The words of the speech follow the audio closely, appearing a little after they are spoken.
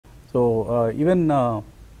So even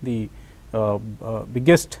the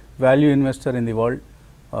biggest value investor in the world,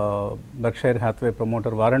 Berkshire Hathaway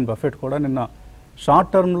promoter Warren Buffett కూడా నిన్న short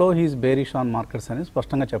టర్మ్లో he's bearish on markets అని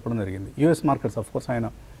స్పష్టంగా చెప్పడం జరిగింది. యూఎస్ మార్కెట్స్ ఆఫ్ కోర్స్ ఆయన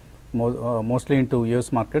మోస్ట్లీ ఇంటూ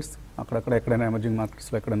యూఎస్ మార్కెట్స్, అక్కడక్కడ ఎక్కడైనా ఎమర్జింగ్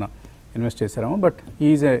మార్కెట్స్లో ఎక్కడైనా invest చేశారేమో, but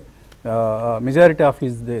is a majority of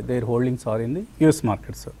his there holdings are in the US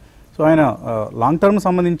markets. So ఆయన లాంగ్ టర్మ్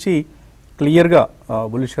సంబంధించి క్లియర్గా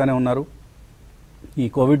బులిష్గానే ఉన్నారు. ఈ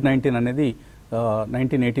కోవిడ్-19 అనేది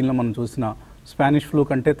 1918లో మనం చూసిన స్పానిష్ ఫ్లూ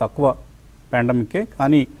కంటే తక్కువ పాండమిక్కే,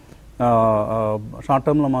 కానీ షార్ట్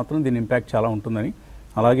టర్మ్లో మాత్రం దీని ఇంపాక్ట్ చాలా ఉంటుందని,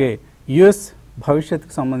 అలాగే యుఎస్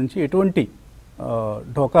భవిష్యత్తుకు సంబంధించి ఎటువంటి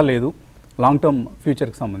ఢోకా లేదు లాంగ్ టర్మ్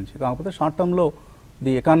ఫ్యూచర్కి సంబంధించి. కాకపోతే షార్ట్ టర్మ్లో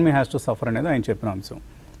the economy has to suffer అనేది ఆయన చెప్పిన అంశం.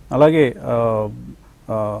 అలాగే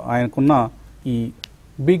ఆయనకున్న ఈ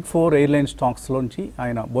బిగ్ 4 ఎయిర్లైన్ స్టాక్స్లోంచి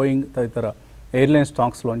ఆయన బోయింగ్ తదితర ఎయిర్లైన్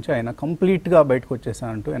స్టాక్స్లోంచి ఆయన కంప్లీట్గా బయటకు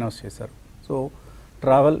వచ్చేసానంటూ అనౌన్స్ చేశారు. సో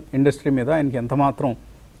ట్రావెల్ ఇండస్ట్రీ మీద ఆయనకి ఎంతమాత్రం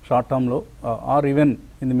షార్ట్ టర్మ్లో are even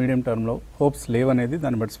in the medium టర్మ్లో హోప్స్ లేవనేది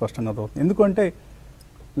దాన్ని బట్టి స్పష్టంగా అవుతుంది. ఎందుకంటే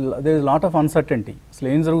there is lot of uncertainty. అసలు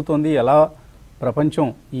ఏం జరుగుతుంది, ఎలా ప్రపంచం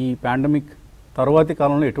ఈ పాండమిక్ తరువాతి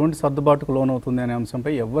కాలంలో ఎటువంటి సర్దుబాటుకు లోనవుతుంది అనే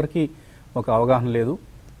అంశంపై ఎవరికీ ఒక అవగాహన లేదు.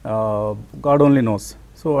 God only knows.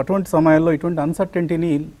 సో అటువంటి సమయాల్లో ఇటువంటి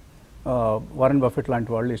అన్సర్టెంటీని వారెన్ బఫెట్ లాంటి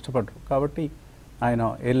వాళ్ళు ఇష్టపడరు. కాబట్టి ఆయన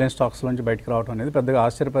ఎయిర్లైన్ స్టాక్స్లోంచి బయటకు రావడం అనేది పెద్దగా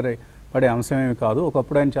ఆశ్చర్యపడే అంశమేమి కాదు.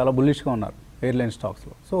 ఒకప్పుడు ఆయన చాలా బుల్లిష్గా ఉన్నారు ఎయిర్లైన్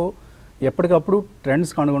స్టాక్స్లో. సో ఎప్పటికప్పుడు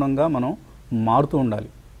ట్రెండ్స్కి అనుగుణంగా మనం మారుతూ ఉండాలి.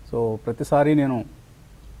 సో ప్రతిసారి నేను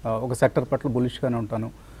ఒక సెక్టర్ పట్ల బుల్లిష్గానే ఉంటాను,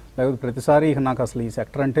 లేకపోతే ప్రతిసారి నాకు అసలు ఈ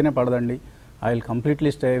సెక్టర్ అంటేనే పడదండి, I will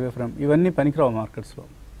completely stay away from, ఇవన్నీ పనికిరావు మార్కెట్స్లో.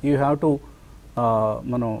 యూ హ్యావ్ టు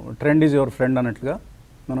మనం ట్రెండ్ ఈజ్ యువర్ ఫ్రెండ్ అన్నట్లుగా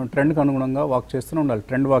మనం ట్రెండ్కి అనుగుణంగా వాక్ చేస్తూనే ఉండాలి.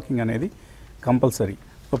 ట్రెండ్ వాకింగ్ అనేది కంపల్సరీ.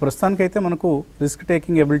 సో ప్రస్తుతానికైతే మనకు రిస్క్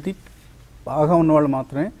టేకింగ్ ఎబిలిటీ బాగా ఉన్నవాళ్ళు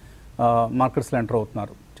మాత్రమే మార్కెట్స్లో ఎంటర్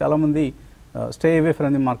అవుతున్నారు. చాలామంది stay away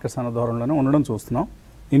from the markets అన్న ధోరణిలోనే ఉండడం చూస్తున్నాం,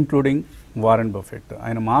 ఇంక్లూడింగ్ వారెన్ బఫెట్.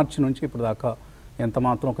 ఆయన మార్చి నుంచి ఇప్పుడు దాకా ఎంత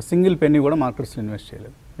మాత్రం ఒక సింగిల్ పెన్నీ కూడా మార్కెట్స్లో ఇన్వెస్ట్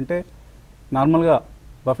చేయలేదు. అంటే నార్మల్గా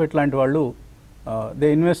బఫెట్ లాంటి వాళ్ళు they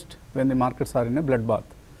invest when the markets are in a blood bath.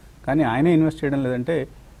 కానీ ఆయనే ఇన్వెస్ట్ చేయడం లేదంటే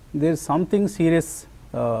there is something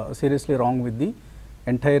seriously wrong with the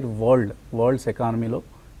entire world's ఎకానమీలో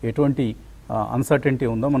ఎటువంటి అన్సర్టెంటీ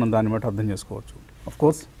ఉందో మనం దాన్ని బట్టి అర్థం చేసుకోవచ్చు. అఫ్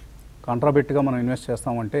కోర్స్ కాంట్రాబెట్గా మనం ఇన్వెస్ట్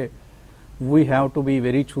చేస్తామంటే we have to be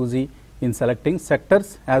very choosy in selecting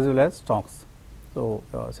sectors as well as stocks. So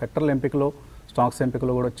సెక్టర్ల ఎంపికలో, స్టాక్స్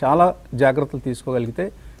ఎంపికలో కూడా చాలా జాగ్రత్తలు తీసుకోగలిగితే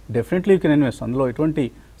డెఫినెట్లీ యూ కెన్ ఇన్వెస్ట్. అందులో ఎటువంటి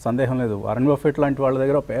సందేహం లేదు. వారెన్ బఫెట్ లాంటి వాళ్ళ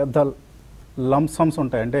దగ్గర పెద్ద లంప్ సమ్స్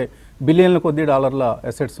ఉంటాయి, అంటే బిలియన్ల కొద్ది డాలర్ల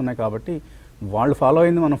అసెట్స్ ఉన్నాయి. కాబట్టి వాళ్ళు ఫాలో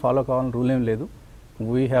అయింది మనం ఫాలో కావాలని రూల్ ఏం లేదు.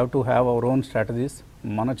 We have to have our own strategies.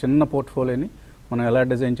 మన చిన్న పోర్ట్ఫోలియోని మనం ఎలా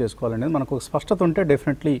డిజైన్ చేసుకోవాలనేది మనకు ఒక స్పష్టత ఉంటే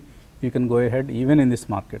definitely you can go ahead even in this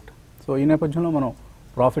market. So ఈ నేపథ్యంలో మనం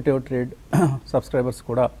ప్రాఫిట్ ఎవర్ ట్రేడ్ సబ్స్క్రైబర్స్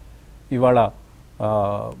కూడా ఇవాళ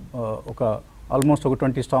ఒక ఆల్మోస్ట్ ఒక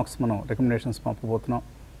 20 స్టాక్స్ మనం రికమెండేషన్స్ పంపబోతున్నాం.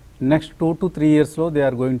 నెక్స్ట్ 2 to 3 ఇయర్స్లో they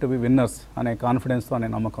are going to be winners అనే కాన్ఫిడెన్స్తో, అనే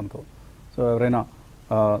నమ్మకంతో. సో ఎవరైనా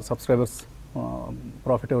సబ్స్క్రైబర్స్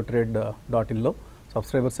profitevertrade.inలో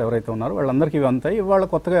సబ్స్క్రైబర్స్ ఎవరైతే ఉన్నారో వాళ్ళందరికీ ఇవి అంతాయి. ఇవాళ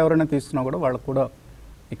కొత్తగా ఎవరైనా తీసుకున్నా కూడా వాళ్ళకు కూడా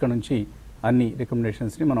ఇక్కడ నుంచి అన్ని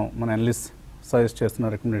రికమెండేషన్స్ని మన అనలిస్ట్ సజెస్ట్ చేస్తున్న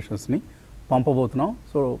రికమెండేషన్స్ని పంపబోతున్నాం.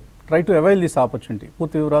 So try to avail this opportunity.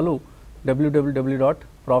 పూర్తి వివరాలు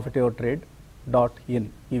www.profitevertrade.in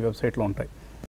ఈ వెబ్సైట్లో ఉంటాయి.